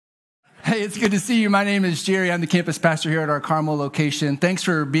Hey, it's good to see you. My name is Jerry. I'm the campus pastor here at our Carmel location. Thanks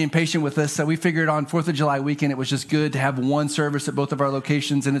for being patient with us. We figured on 4th of July weekend, it was just good to have one service at both of our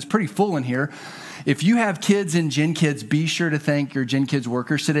locations, and it's pretty full in here. If you have kids and Gen Kids, be sure to thank your Gen Kids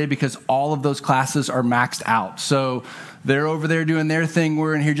workers today because all of those classes are maxed out. So they're over there doing their thing.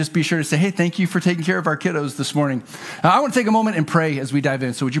 We're in here. Just be sure to say, hey, thank you for taking care of our kiddos this morning. I want to take a moment and pray as we dive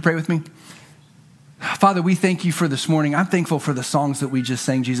in. So would you pray with me? Father, we thank you for this morning. I'm thankful for the songs that we just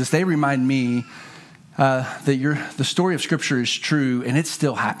sang, Jesus. They remind me that the story of Scripture is true, and it's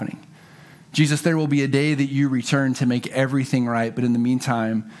still happening. Jesus, there will be a day that you return to make everything right, but in the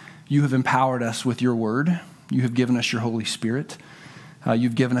meantime, you have empowered us with your word. You have given us your Holy Spirit.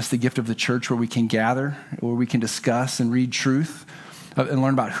 You've given us the gift of the church where we can gather, where we can discuss and read truth and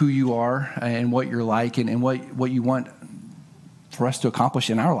learn about who you are and what you're like and what you want for us to accomplish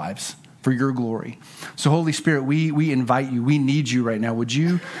in our lives for your glory. So Holy Spirit, we invite you. We need you right now. Would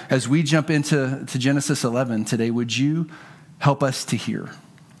you, as we jump into Genesis 11 today, would you help us to hear?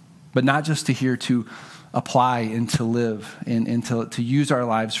 But not just to hear, to apply and to live and to use our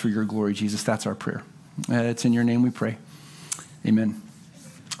lives for your glory, Jesus. That's our prayer. It's in your name we pray. Amen.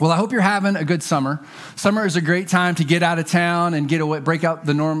 Well, I hope you're having a good summer. Summer is a great time to get out of town and get away, break out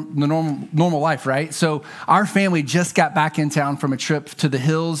the normal life, right? So our family just got back in town from a trip to the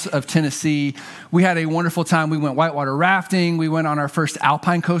hills of Tennessee. We had a wonderful time. We went whitewater rafting. We went on our first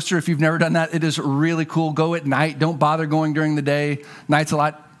alpine coaster. If you've never done that, it is really cool. Go at night. Don't bother going during the day. Night's a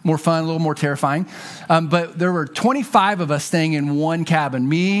lot more fun, a little more terrifying. But there were 25 of us staying in one cabin.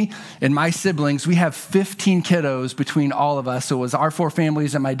 Me and my siblings, we have 15 kiddos between all of us. So it was our 4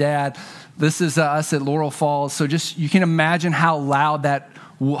 families and my dad. This is us at Laurel Falls. So just, you can imagine how loud that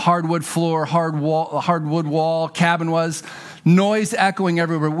hardwood floor, hardwood wall cabin was. Noise echoing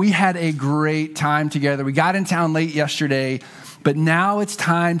everywhere. We had a great time together. We got in town late yesterday, but now it's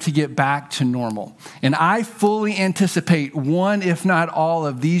time to get back to normal. And I fully anticipate one, if not all,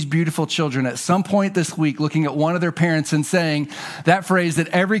 of these beautiful children at some point this week looking at one of their parents and saying that phrase that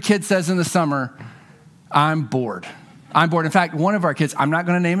every kid says in the summer, I'm bored. I'm bored. In fact, one of our kids, I'm not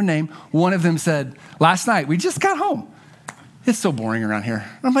going to name a name, one of them said, last night, we just got home. It's so boring around here.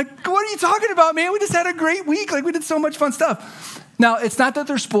 I'm like, what are you talking about, man? We just had a great week. Like, we did so much fun stuff. Now, it's not that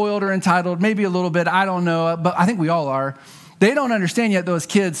they're spoiled or entitled, maybe a little bit, I don't know, but I think we all are. They don't understand yet, those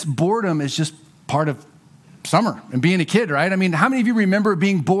kids, boredom is just part of summer and being a kid, right? I mean, how many of you remember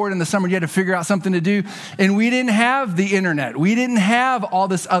being bored in the summer? You had to figure out something to do, and we didn't have the internet. We didn't have all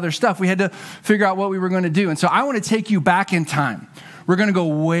this other stuff. We had to figure out what we were going to do. And so I want to take you back in time. We're going to go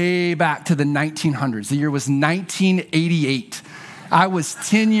way back to the 1900s. The year was 1988. I was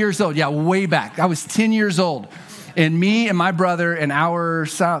 10 years old. Yeah, way back. I was 10 years old. And me and my brother and our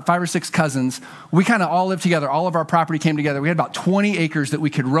 5 or 6 cousins, we kind of all lived together. All of our property came together. We had about 20 acres that we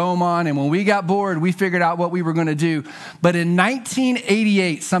could roam on. And when we got bored, we figured out what we were going to do. But in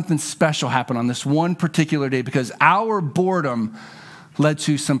 1988, something special happened on this one particular day because our boredom led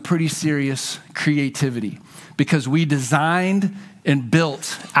to some pretty serious creativity because we designed and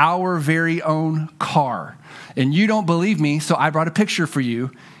built our very own car. And you don't believe me, so I brought a picture for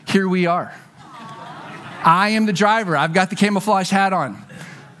you. Here we are. I am the driver. I've got the camouflage hat on.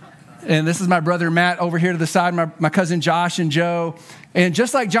 And this is my brother Matt over here to the side, my cousin Josh and Joe. And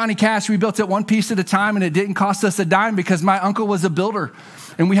just like Johnny Cash, we built it one piece at a time, and it didn't cost us a dime because my uncle was a builder.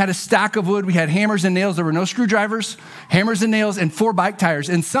 And we had a stack of wood. We had hammers and nails. There were no screwdrivers, hammers and nails, and 4 bike tires.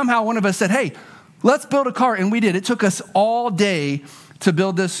 And somehow one of us said, hey, let's build a car. And we did. It took us all day to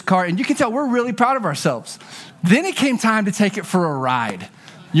build this car. And you can tell we're really proud of ourselves. Then it came time to take it for a ride.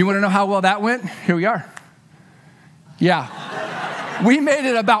 You want to know how well that went? Here we are. Yeah. We made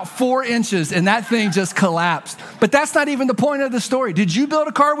it about 4 inches, and that thing just collapsed. But that's not even the point of the story. Did you build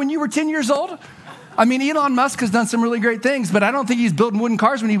a car when you were 10 years old? I mean, Elon Musk has done some really great things, but I don't think he's building wooden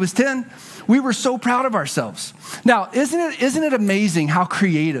cars when he was 10. We were so proud of ourselves. Now, isn't it amazing how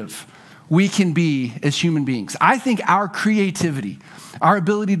creative we can be as human beings? I think our creativity, our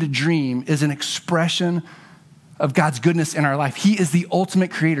ability to dream is an expression of God's goodness in our life. He is the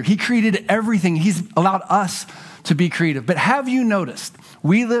ultimate creator. He created everything. He's allowed us to be creative. But have you noticed,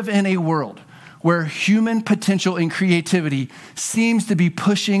 we live in a world where human potential and creativity seems to be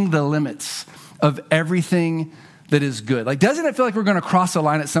pushing the limits of everything that is good. Like, doesn't it feel like we're going to cross a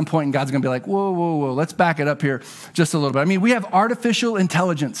line at some point and God's going to be like, whoa, let's back it up here just a little bit. I mean, we have artificial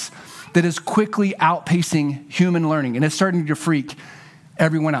intelligence that is quickly outpacing human learning, and it's starting to freak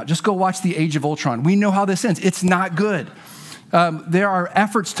everyone out. Just go watch The Age of Ultron. We know how this ends. It's not good. There are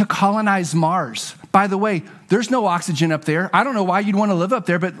efforts to colonize Mars. By the way, there's no oxygen up there. I don't know why you'd want to live up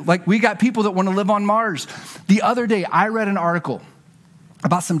there, but like, we got people that want to live on Mars. The other day, I read an article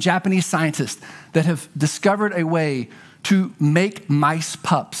about some Japanese scientists that have discovered a way to make mice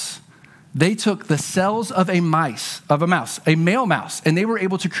pups. They took the cells of a mouse, a male mouse, and they were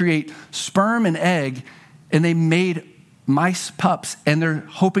able to create sperm and egg, and they made mice pups, and they're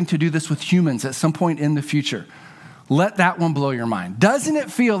hoping to do this with humans at some point in the future. Let that one blow your mind. Doesn't it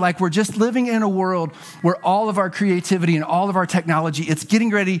feel like we're just living in a world where all of our creativity and all of our technology, it's getting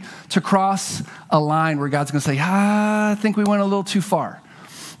ready to cross a line where God's going to say, I think we went a little too far.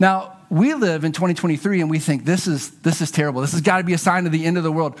 Now, we live in 2023 and we think this is terrible. This has got to be a sign of the end of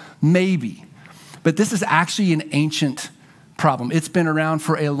the world. Maybe. But this is actually an ancient problem. It's been around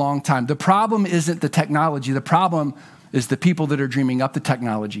for a long time. The problem isn't the technology. The problem is the people that are dreaming up the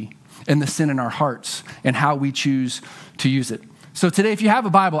technology and the sin in our hearts and how we choose to use it. So today, if you have a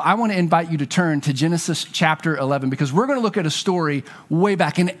Bible, I want to invite you to turn to Genesis chapter 11 because we're going to look at a story way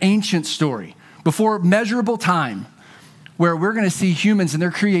back, an ancient story, before measurable time, where we're going to see humans and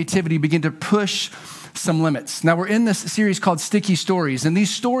their creativity begin to push some limits. Now, we're in this series called Sticky Stories, and these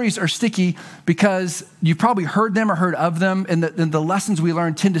stories are sticky because you've probably heard them or heard of them, and the lessons we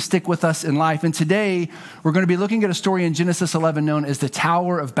learn tend to stick with us in life. And today, we're going to be looking at a story in Genesis 11 known as the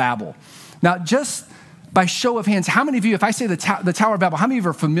Tower of Babel. Now, just by show of hands, how many of you, if I say the Tower of Babel, how many of you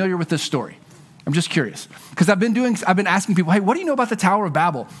are familiar with this story? I'm just curious, because I've been asking people, hey, what do you know about the Tower of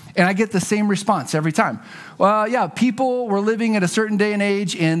Babel? And I get the same response every time. Well, yeah, people were living at a certain day and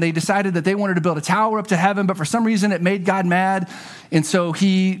age, and they decided that they wanted to build a tower up to heaven, but for some reason it made God mad, and so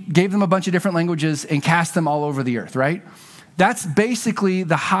he gave them a bunch of different languages and cast them all over the earth, right? That's basically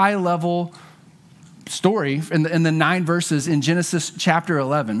the high-level story in the 9 verses in Genesis chapter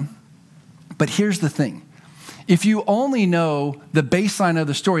 11. But here's the thing. If you only know the baseline of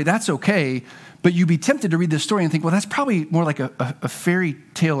the story, that's okay, but you'd be tempted to read this story and think, well, that's probably more like a fairy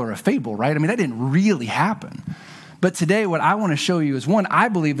tale or a fable, right? I mean, that didn't really happen. But today, what I want to show you is, one, I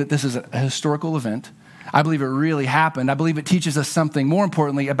believe that this is a historical event. I believe it really happened. I believe it teaches us something, more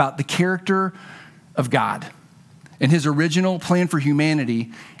importantly, about the character of God and his original plan for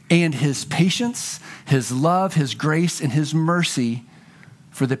humanity and his patience, his love, his grace, and his mercy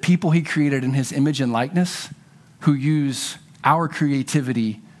for the people he created in his image and likeness who use our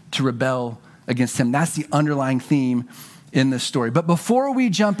creativity to rebel against him. That's the underlying theme in this story. But before we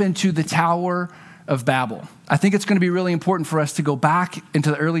jump into the Tower of Babel, I think it's going to be really important for us to go back into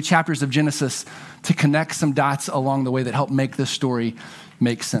the early chapters of Genesis to connect some dots along the way that help make this story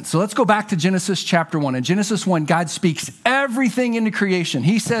make sense. So let's go back to Genesis chapter 1. In Genesis 1, God speaks everything into creation.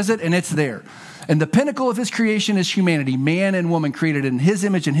 He says it and it's there. And the pinnacle of his creation is humanity, man and woman created in his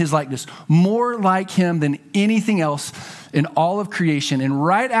image and his likeness, more like him than anything else in all of creation. And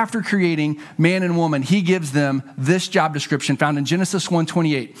right after creating man and woman, he gives them this job description found in Genesis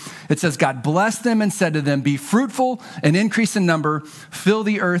 1:28. It says, God blessed them and said to them, be fruitful and increase in number, fill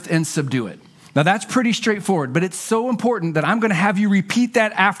the earth and subdue it. Now that's pretty straightforward, but it's so important that I'm going to have you repeat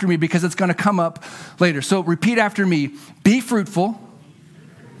that after me because it's going to come up later. So repeat after me, be fruitful,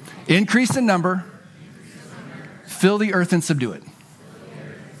 increase in number, fill the earth and subdue it.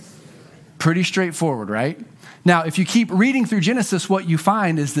 Pretty straightforward, right? Now, if you keep reading through Genesis, what you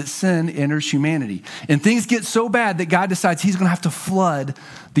find is that sin enters humanity. And things get so bad that God decides he's going to have to flood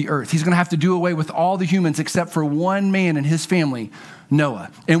the earth. He's going to have to do away with all the humans except for one man and his family,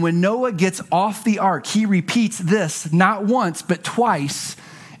 Noah. And when Noah gets off the ark, he repeats this not once, but twice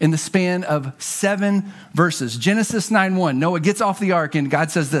in the span of 7 verses. Genesis 9:1, Noah gets off the ark and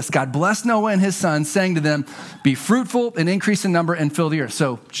God says this, God blessed Noah and his sons, saying to them, be fruitful and increase in number and fill the earth.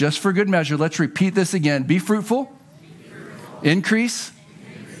 So just for good measure, let's repeat this again. Be fruitful, increase,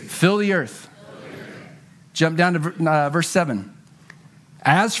 fill the earth. Jump down to verse 7.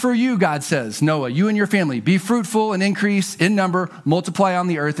 As for you, God says, Noah, you and your family, be fruitful and increase in number, multiply on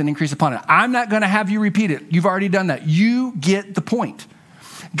the earth and increase upon it. I'm not going to have you repeat it. You've already done that. You get the point.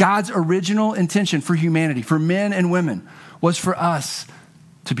 God's original intention for humanity, for men and women, was for us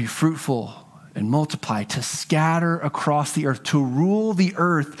to be fruitful and multiply, to scatter across the earth, to rule the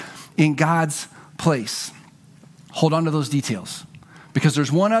earth in God's place. Hold on to those details, because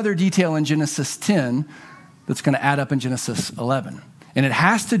there's one other detail in Genesis 10 that's going to add up in Genesis 11. And it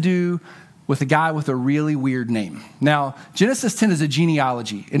has to do with a guy with a really weird name. Now, Genesis 10 is a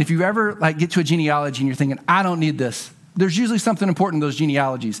genealogy. And if you ever get to a genealogy and you're thinking, I don't need this, there's usually something important in those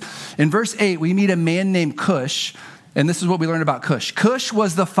genealogies. In verse 8, we meet a man named Cush, and this is what we learn about Cush. Cush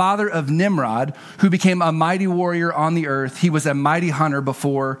was the father of Nimrod, who became a mighty warrior on the earth. He was a mighty hunter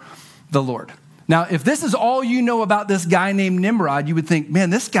before the Lord. Now, if this is all you know about this guy named Nimrod, you would think,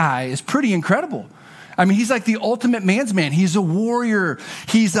 man, this guy is pretty incredible. I mean, he's like the ultimate man's man. He's a warrior.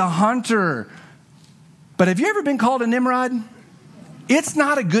 He's a hunter. But have you ever been called a Nimrod? it's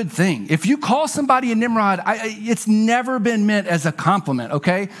not a good thing. If you call somebody a Nimrod, it's never been meant as a compliment,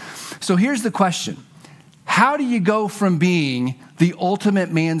 okay? So here's the question. How do you go from being the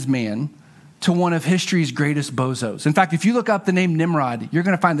ultimate man's man to one of history's greatest bozos? In fact, if you look up the name Nimrod, you're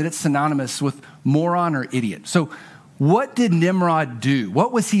going to find that it's synonymous with moron or idiot. So what did Nimrod do?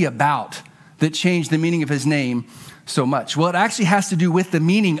 What was he about that changed the meaning of his name so much? Well, it actually has to do with the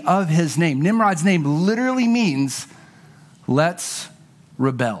meaning of his name. Nimrod's name literally means, let's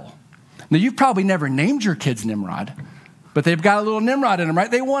rebel. Now, you've probably never named your kids Nimrod, but they've got a little Nimrod in them, right?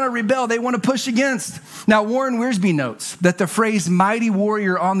 They want to rebel. They want to push against. Now, Warren Wiersbe notes that the phrase mighty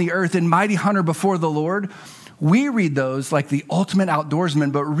warrior on the earth and mighty hunter before the Lord, we read those like the ultimate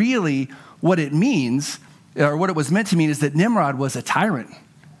outdoorsman, but really what it means, or what it was meant to mean, is that Nimrod was a tyrant.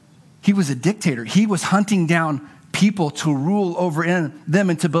 He was a dictator. He was hunting down people to rule over them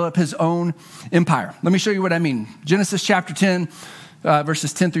and to build up his own empire. Let me show you what I mean. Genesis chapter 10,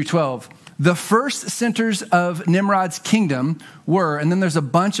 verses 10 through 12. The first centers of Nimrod's kingdom were, and then there's a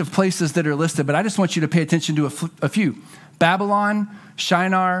bunch of places that are listed, but I just want you to pay attention to a few. Babylon,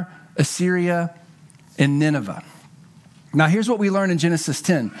 Shinar, Assyria, and Nineveh. Now here's what we learn in Genesis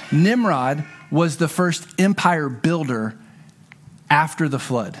 10. Nimrod was the first empire builder after the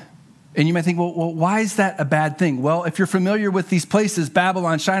flood. And you might think, well, why is that a bad thing? Well, if you're familiar with these places,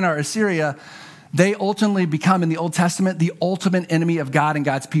 Babylon, Shinar, Assyria, they ultimately become, in the Old Testament, the ultimate enemy of God and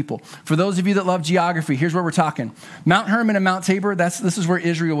God's people. For those of you that love geography, here's where we're talking. Mount Hermon and Mount Tabor, this is where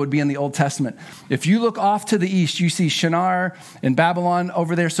Israel would be in the Old Testament. If you look off to the east, you see Shinar and Babylon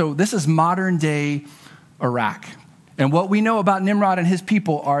over there. So this is modern day Iraq. And what we know about Nimrod and his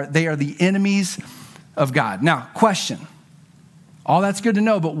people they are the enemies of God. Now, question. All that's good to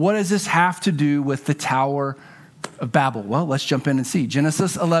know, but what does this have to do with the Tower of Babel? Well, let's jump in and see.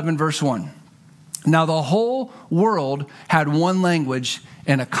 Genesis 11, verse 1. Now the whole world had one language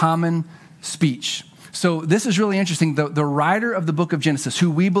and a common speech. So this is really interesting. The writer of the book of Genesis, who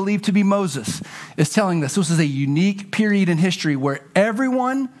we believe to be Moses, is telling this. This is a unique period in history where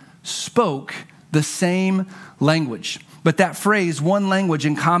everyone spoke the same language. But that phrase, one language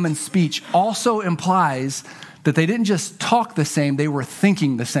and common speech, also implies that they didn't just talk the same, they were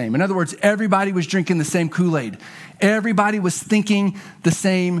thinking the same. In other words, everybody was drinking the same Kool-Aid. Everybody was thinking the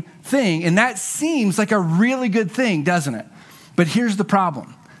same thing. And that seems like a really good thing, doesn't it? But here's the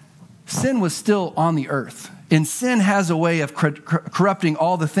problem. Sin was still on the earth. And sin has a way of corrupting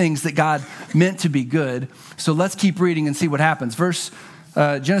all the things that God meant to be good. So let's keep reading and see what happens.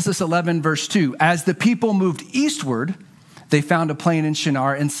 Genesis 11, verse 2. As the people moved eastward, they found a plain in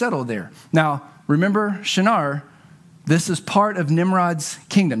Shinar and settled there. Now, remember, Shinar, this is part of Nimrod's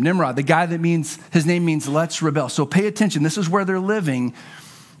kingdom. Nimrod, the guy that his name means let's rebel. So pay attention. This is where they're living.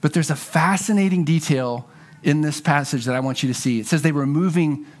 But there's a fascinating detail in this passage that I want you to see. It says they were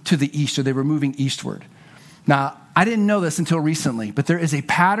moving to the east, or they were moving eastward. Now, I didn't know this until recently, but there is a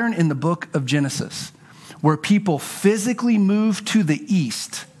pattern in the book of Genesis where people physically move to the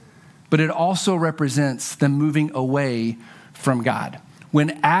east, but it also represents them moving away from God.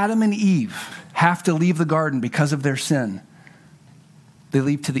 When Adam and Eve have to leave the garden because of their sin, they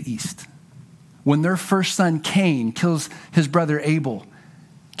leave to the east. When their first son, Cain, kills his brother Abel,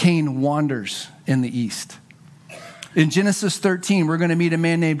 Cain wanders in the east. In Genesis 13, we're going to meet a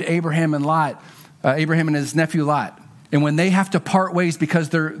man named Abraham and his nephew Lot. And when they have to part ways because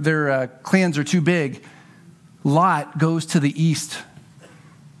their clans are too big, Lot goes to the east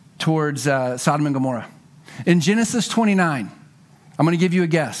towards Sodom and Gomorrah. In Genesis 29, I'm going to give you a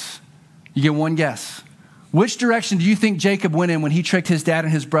guess. You get one guess. Which direction do you think Jacob went in when he tricked his dad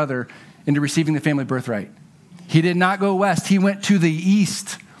and his brother into receiving the family birthright? He did not go west. He went to the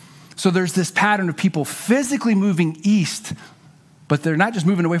east. So there's this pattern of people physically moving east, but they're not just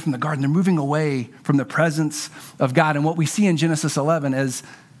moving away from the garden. They're moving away from the presence of God. And what we see in Genesis 11 as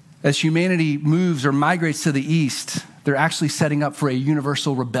humanity moves or migrates to the east, they're actually setting up for a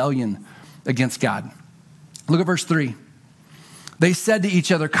universal rebellion against God. Look at verse 3. They said to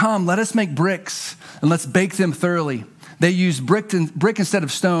each other, "Come, let us make bricks and let's bake them thoroughly." They used brick instead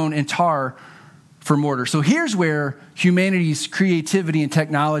of stone and tar for mortar. So here's where humanity's creativity and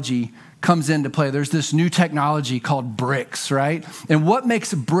technology comes into play. There's this new technology called bricks, right? And what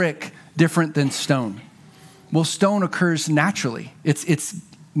makes brick different than stone? Well, stone occurs naturally. It's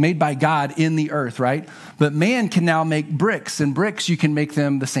made by God in the earth, right? But man can now make bricks, and bricks, you can make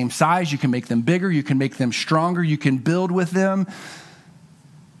them the same size, you can make them bigger, you can make them stronger, you can build with them.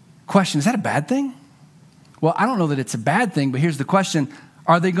 Question, is that a bad thing? Well, I don't know that it's a bad thing, but here's the question.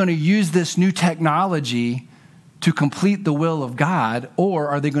 Are they going to use this new technology to complete the will of God, or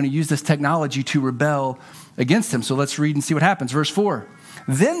are they going to use this technology to rebel against him? So let's read and see what happens. Verse 4,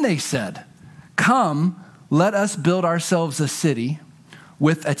 then they said, come, let us build ourselves a city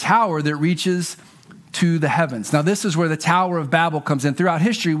with a tower that reaches to the heavens. Now, this is where the Tower of Babel comes in. Throughout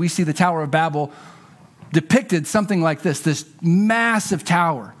history, we see the Tower of Babel depicted something like this massive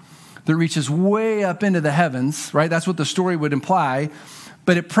tower that reaches way up into the heavens, right? That's what the story would imply.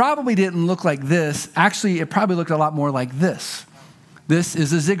 But it probably didn't look like this. Actually, it probably looked a lot more like this. This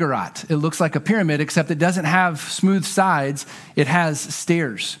is a ziggurat. It looks like a pyramid, except it doesn't have smooth sides. It has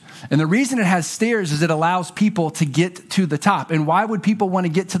stairs. And the reason it has stairs is it allows people to get to the top. And why would people want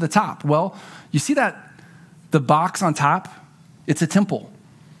to get to the top? Well, you see the box on top? It's a temple.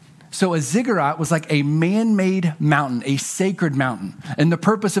 So a ziggurat was like a man-made mountain, a sacred mountain. And the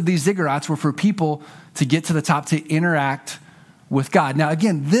purpose of these ziggurats were for people to get to the top, to interact with God. Now,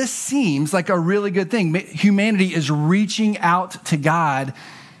 again, this seems like a really good thing. Humanity is reaching out to God,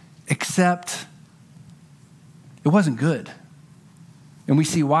 except it wasn't good. And we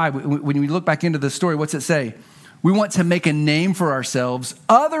see why. When we look back into the story, what's it say? We want to make a name for ourselves.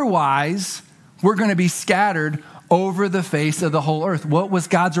 Otherwise, we're going to be scattered over the face of the whole earth. What was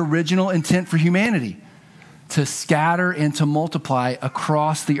God's original intent for humanity? To scatter and to multiply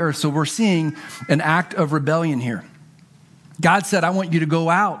across the earth. So we're seeing an act of rebellion here. God said, I want you to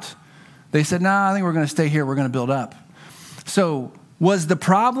go out. They said, nah, I think we're going to stay here. We're going to build up. So was the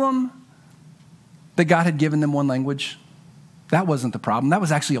problem that God had given them one language? That wasn't the problem. That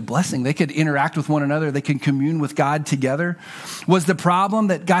was actually a blessing. They could interact with one another. They could commune with God together. Was the problem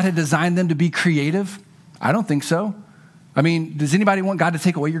that God had designed them to be creative? I don't think so. I mean, does anybody want God to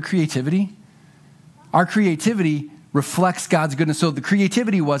take away your creativity? Our creativity reflects God's goodness. So the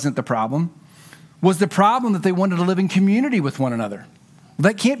creativity wasn't the problem. Was the problem that they wanted to live in community with one another?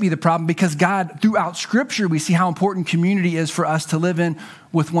 Well, that can't be the problem, because God, throughout Scripture, we see how important community is for us to live in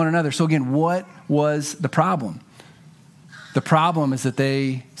with one another. So again, what was the problem? The problem is that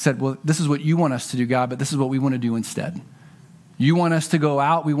they said, well, this is what you want us to do, God, but this is what we want to do instead. You want us to go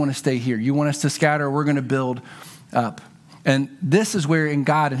out, we want to stay here. You want us to scatter, we're going to build up. And this is where in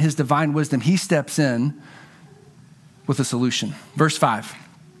God and his divine wisdom, he steps in with a solution. Verse 5.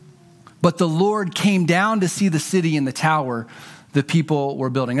 But the Lord came down to see the city and the tower the people were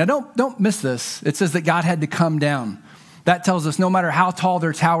building. Now, don't miss this. It says that God had to come down. That tells us no matter how tall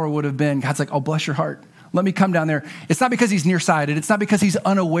their tower would have been, God's like, oh, bless your heart. Let me come down there. It's not because he's nearsighted. It's not because he's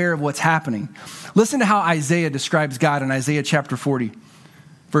unaware of what's happening. Listen to how Isaiah describes God in Isaiah chapter 40.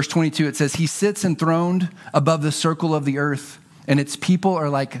 Verse 22, it says, he sits enthroned above the circle of the earth, and its people are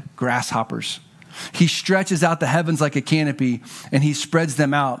like grasshoppers. He stretches out the heavens like a canopy, and he spreads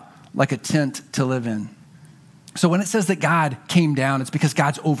them out like a tent to live in. So when it says that God came down, it's because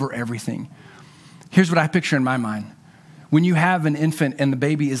God's over everything. Here's what I picture in my mind. When you have an infant and the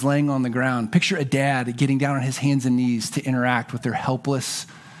baby is laying on the ground, picture a dad getting down on his hands and knees to interact with their helpless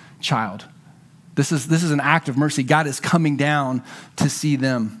child. This is an act of mercy. God is coming down to see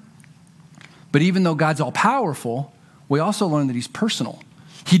them. But even though God's all powerful, we also learn that he's personal.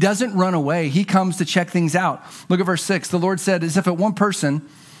 He doesn't run away. He comes to check things out. Look at verse 6. The Lord said, as if at one person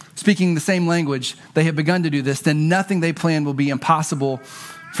speaking the same language, they have begun to do this, then nothing they plan will be impossible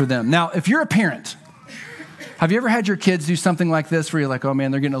for them. Now, if you're a parent, have you ever had your kids do something like this where you're like, oh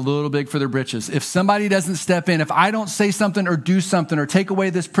man, they're getting a little big for their britches. If somebody doesn't step in, if I don't say something or do something or take away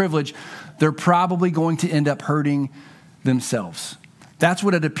this privilege, they're probably going to end up hurting themselves. That's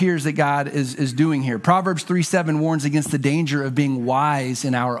what it appears that God is doing here. Proverbs 3:7 warns against the danger of being wise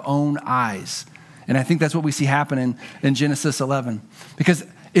in our own eyes. And I think that's what we see happen in Genesis 11. Because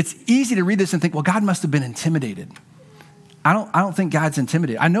it's easy to read this and think, well, God must have been intimidated. I don't think God's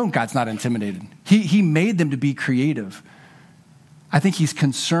intimidated. I know God's not intimidated. He made them to be creative. I think he's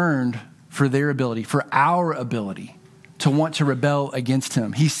concerned for their ability, for our ability to want to rebel against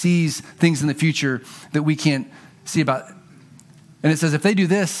him. He sees things in the future that we can't see about. And it says, if they do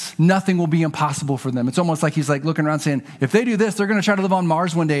this, nothing will be impossible for them. It's almost like he's like looking around saying, if they do this, they're going to try to live on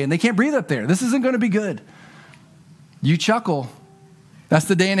Mars one day and they can't breathe up there. This isn't going to be good. You chuckle. That's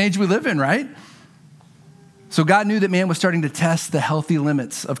the day and age we live in, right? So God knew that man was starting to test the healthy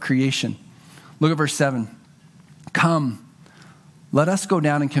limits of creation. Look at verse 7. Come, let us go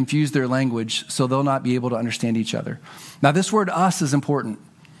down and confuse their language so they'll not be able to understand each other. Now this word us is important.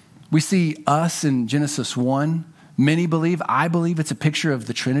 We see us in Genesis 1. Many believe, I believe it's a picture of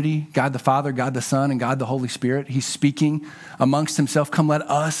the Trinity, God the Father, God the Son, and God the Holy Spirit. He's speaking amongst himself. Come, let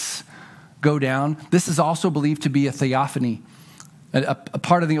us go down. This is also believed to be a theophany, a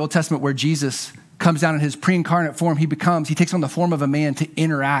part of the Old Testament where Jesus comes down in his pre-incarnate form. He takes on the form of a man to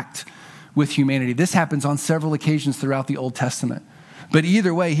interact with humanity. This happens on several occasions throughout the Old Testament. But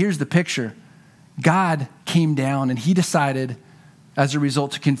either way, here's the picture. God came down and he decided, as a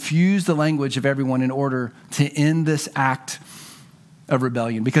result, to confuse the language of everyone in order to end this act of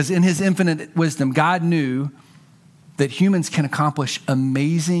rebellion. Because in his infinite wisdom, God knew that humans can accomplish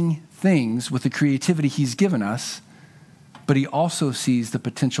amazing things with the creativity he's given us, but he also sees the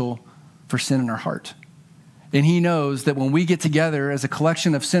potential for sin in our heart. And he knows that when we get together as a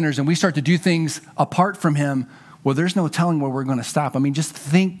collection of sinners and we start to do things apart from him, well, there's no telling where we're going to stop. I mean, just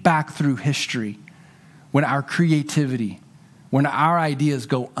think back through history when our creativity, when our ideas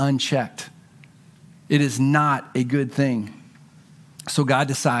go unchecked. It is not a good thing. So God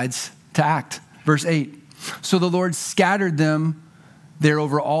decides to act. Verse 8, so the Lord scattered them there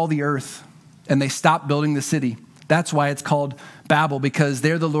over all the earth, and they stopped building the city. That's why it's called Babel, because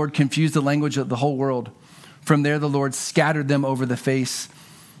there the Lord confused the language of the whole world. From there the Lord scattered them over the face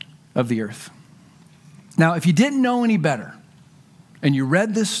of the earth. Now, if you didn't know any better, and you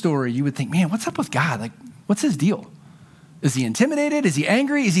read this story, you would think, man, what's up with God? Like, what's his deal? Is he intimidated? Is he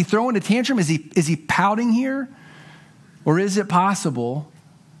angry? Is he throwing a tantrum? Is he pouting here? Or is it possible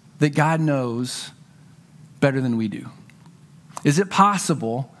that God knows better than we do? Is it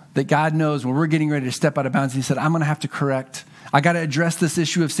possible that God knows when we're getting ready to step out of bounds, and he said, I'm going to have to correct. I got to address this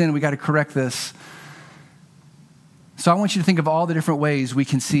issue of sin. We got to correct this. So I want you to think of all the different ways we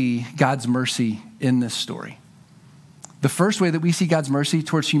can see God's mercy in this story. The first way that we see God's mercy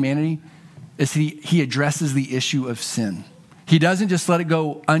towards humanity is he addresses the issue of sin. He doesn't just let it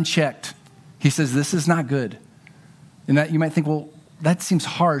go unchecked. He says, this is not good. And that you might think, well, that seems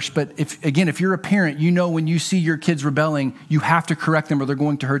harsh. But if you're a parent, you know when you see your kids rebelling, you have to correct them or they're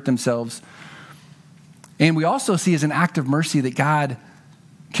going to hurt themselves. And we also see as an act of mercy that God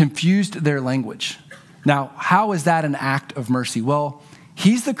confused their language. Now, how is that an act of mercy? Well,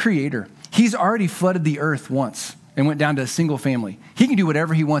 he's the creator. He's already flooded the earth once and went down to a single family. He can do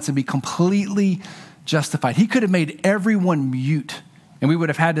whatever he wants and be completely justified. He could have made everyone mute, and we would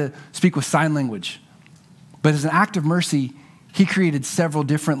have had to speak with sign language. But as an act of mercy, he created several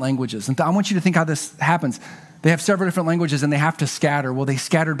different languages. And I want you to think how this happens. They have several different languages and they have to scatter. Well, they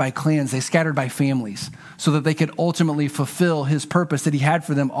scattered by clans. They scattered by families so that they could ultimately fulfill his purpose that he had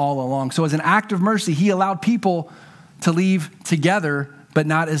for them all along. So as an act of mercy, he allowed people to leave together, but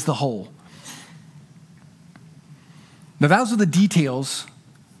not as the whole. Now, those are the details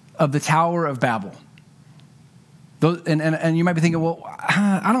of the Tower of Babel. And you might be thinking, well,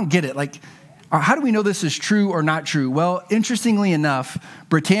 I don't get it. Like, how do we know this is true or not true? Well, interestingly enough,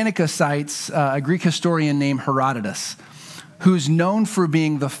 Britannica cites a Greek historian named Herodotus, who's known for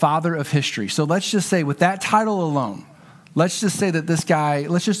being the father of history. So let's just say with that title alone, let's just say that this guy,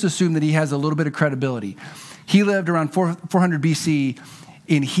 let's just assume that he has a little bit of credibility. He lived around 400 BC,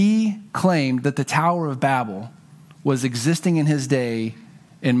 and he claimed that the Tower of Babel was existing in his day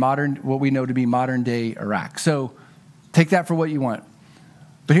in what we know to be modern day Iraq. So take that for what you want.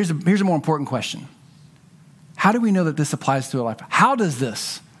 But here's a more important question. How do we know that this applies to our life? How does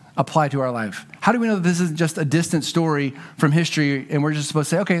this apply to our life? How do we know that this isn't just a distant story from history and we're just supposed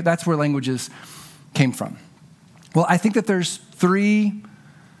to say, okay, that's where languages came from? Well, I think that there's three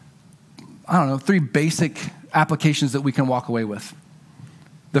basic applications that we can walk away with.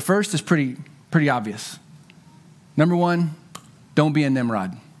 The first is pretty obvious. Number one, don't be a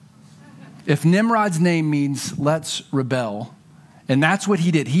Nimrod. If Nimrod's name means let's rebel, and that's what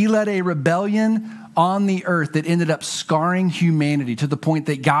he did. He led a rebellion on the earth that ended up scarring humanity to the point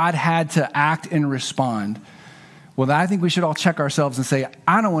that God had to act and respond. Well, I think we should all check ourselves and say,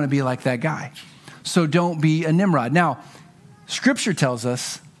 I don't want to be like that guy. So don't be a Nimrod. Now, Scripture tells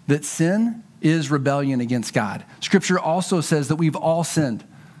us that sin is rebellion against God. Scripture also says that we've all sinned.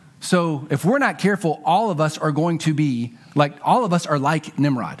 So if we're not careful, all of us are like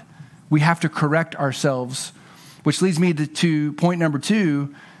Nimrod. We have to correct ourselves. Which leads me to point number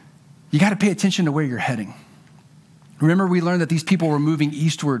 2, you got to pay attention to where you're heading. Remember, we learned that these people were moving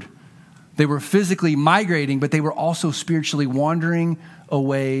eastward. They were physically migrating, but they were also spiritually wandering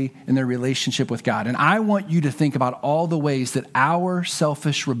away in their relationship with God. And I want you to think about all the ways that our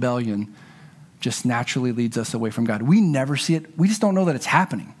selfish rebellion just naturally leads us away from God. We never see it. We just don't know that it's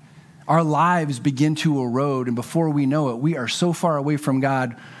happening. Our lives begin to erode, and before we know it, we are so far away from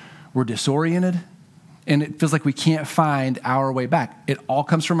God, we're disoriented. And it feels like we can't find our way back. It all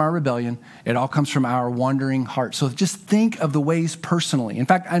comes from our rebellion. It all comes from our wandering heart. So just think of the ways personally. In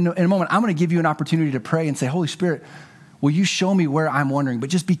fact, I know in a moment, I'm going to give you an opportunity to pray and say, Holy Spirit, will you show me where I'm wandering? But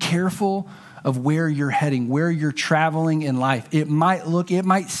just be careful of where you're heading, where you're traveling in life. It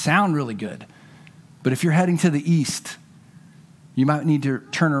might sound really good. But if you're heading to the east, you might need to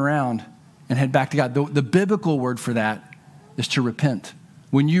turn around and head back to God. The biblical word for that is to repent.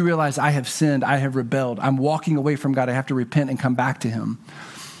 When you realize I have sinned, I have rebelled, I'm walking away from God, I have to repent and come back to him.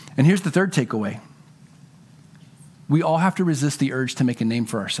 And here's the third takeaway. We all have to resist the urge to make a name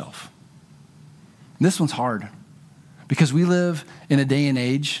for ourselves. This one's hard because we live in a day and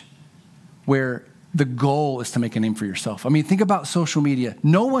age where the goal is to make a name for yourself. I mean, think about social media.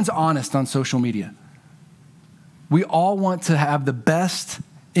 No one's honest on social media. We all want to have the best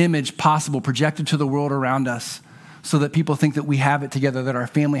image possible projected to the world around us so that people think that we have it together, that our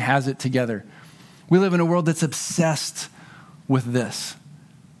family has it together. We live in a world that's obsessed with this,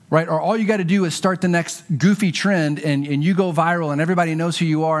 right? Or all you got to do is start the next goofy trend and you go viral and everybody knows who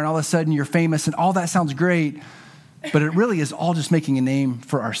you are and all of a sudden you're famous and all that sounds great, but it really is all just making a name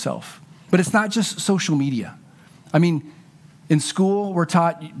for ourselves. But it's not just social media. I mean, in school, we're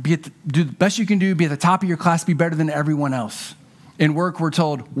taught, do the best you can do, be at the top of your class, be better than everyone else. In work, we're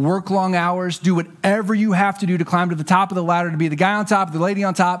told, work long hours, do whatever you have to do to climb to the top of the ladder, to be the guy on top, the lady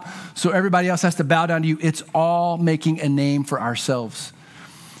on top, so everybody else has to bow down to you. It's all making a name for ourselves.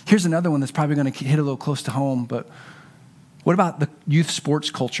 Here's another one that's probably going to hit a little close to home, but what about the youth sports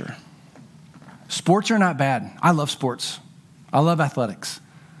culture? Sports are not bad. I love sports. I love athletics.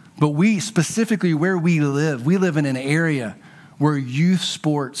 But we, specifically where we live in an area where youth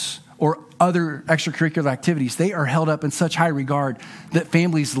sports or other extracurricular activities, they are held up in such high regard that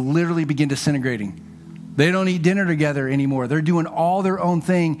families literally begin disintegrating. They don't eat dinner together anymore. They're doing all their own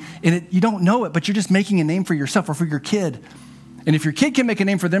thing. And you don't know it, but you're just making a name for yourself or for your kid. And if your kid can make a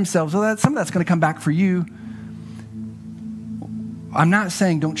name for themselves, well, some of that's going to come back for you. I'm not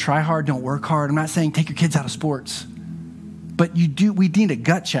saying don't try hard, don't work hard. I'm not saying take your kids out of sports. But we need a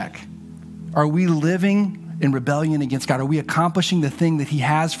gut check. Are we living in rebellion against God? Are we accomplishing the thing that he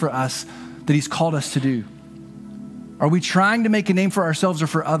has for us, that he's called us to do? Are we trying to make a name for ourselves or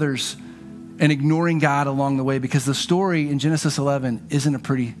for others and ignoring God along the way? Because the story in Genesis 11 it's not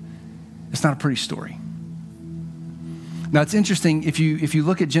a pretty story. Now it's interesting, if you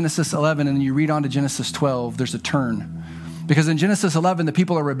look at Genesis 11 and you read on to Genesis 12, there's a turn. Because in Genesis 11, the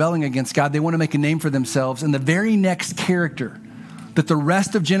people are rebelling against God. They want to make a name for themselves. And the very next character that the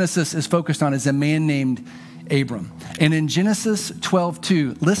rest of Genesis is focused on is a man named Abram. And in Genesis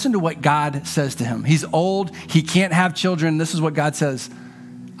 12:2, listen to what God says to him. He's old. He can't have children. This is what God says.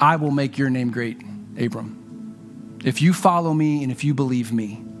 I will make your name great, Abram. If you follow me and if you believe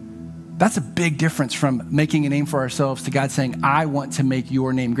me. That's a big difference from making a name for ourselves to God saying, I want to make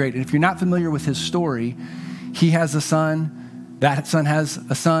your name great. And if you're not familiar with his story, he has a son. That son has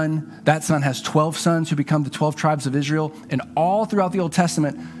a son. That son has 12 sons who become the 12 tribes of Israel. And all throughout the Old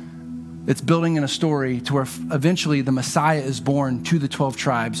Testament, it's building in a story to where eventually the Messiah is born to the 12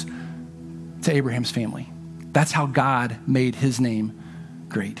 tribes, to Abraham's family. That's how God made his name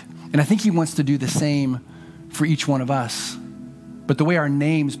great. And I think he wants to do the same for each one of us. But the way our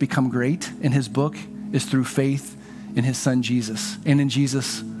names become great in his book is through faith in his son Jesus and in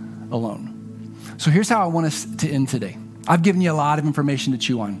Jesus alone. So here's how I want us to end today. I've given you a lot of information to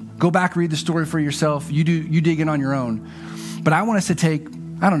chew on. Go back, read the story for yourself. You dig in on your own. But I want us to take,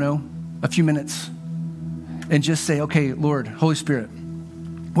 a few minutes and just say, okay, Lord, Holy Spirit,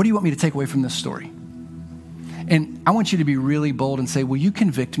 what do you want me to take away from this story? And I want you to be really bold and say, will you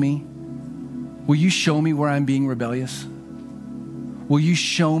convict me? Will you show me where I'm being rebellious? Will you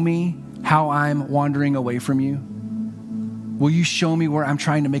show me how I'm wandering away from you? Will you show me where I'm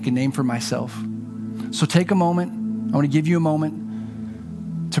trying to make a name for myself? So take a moment. I want to give you a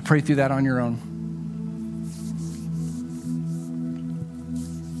moment to pray through that on your own.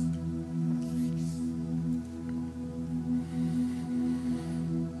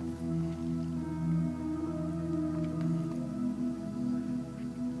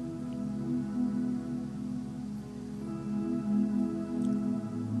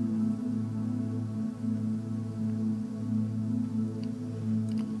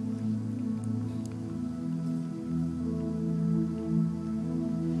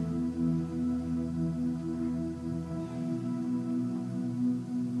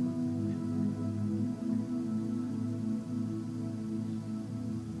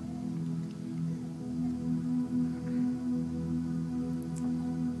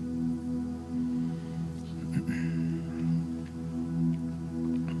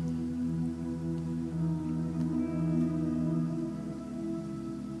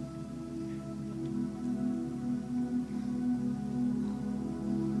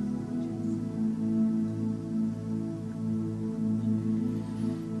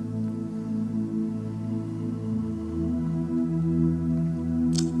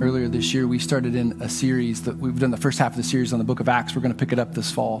 Earlier this year, we started in a series that we've done the first half of the series on the book of Acts. We're going to pick it up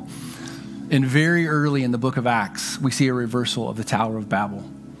this fall. And very early in the book of Acts, we see a reversal of the Tower of Babel.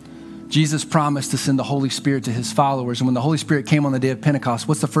 Jesus promised to send the Holy Spirit to his followers. And when the Holy Spirit came on the day of Pentecost,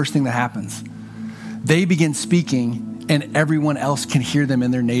 what's the first thing that happens? They begin speaking, and everyone else can hear them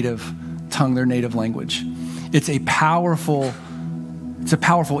in their native tongue, their native language. It's a powerful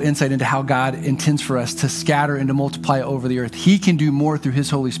insight into how God intends for us to scatter and to multiply over the earth. He can do more through his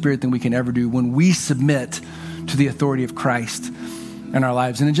Holy Spirit than we can ever do when we submit to the authority of Christ in our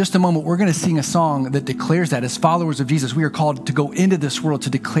lives. And in just a moment, we're going to sing a song that declares that as followers of Jesus, we are called to go into this world to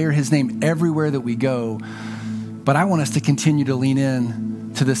declare his name everywhere that we go. But I want us to continue to lean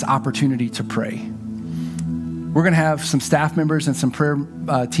in to this opportunity to pray. We're going to have some staff members and some prayer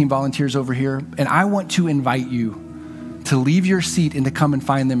team volunteers over here. And I want to invite you to leave your seat and to come and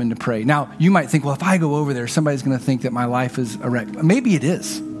find them and to pray. Now, you might think, well, if I go over there, somebody's going to think that my life is a wreck. Maybe it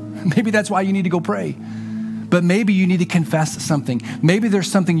is. Maybe that's why you need to go pray. But maybe you need to confess something. Maybe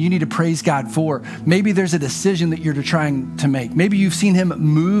there's something you need to praise God for. Maybe there's a decision that you're trying to make. Maybe you've seen him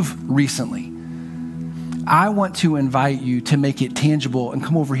move recently. I want to invite you to make it tangible and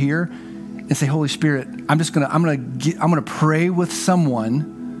come over here and say, Holy Spirit, I'm gonna pray with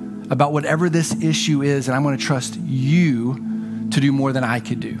someone about whatever this issue is, and I'm gonna trust you to do more than I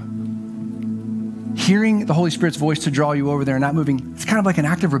could do. Hearing the Holy Spirit's voice to draw you over there and not moving, it's kind of like an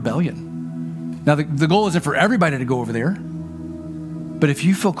act of rebellion. Now, the goal isn't for everybody to go over there, but if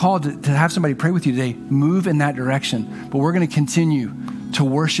you feel called to have somebody pray with you today, move in that direction. But we're going to continue to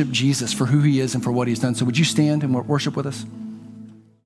worship Jesus for who he is and for what he's done. So would you stand and worship with us?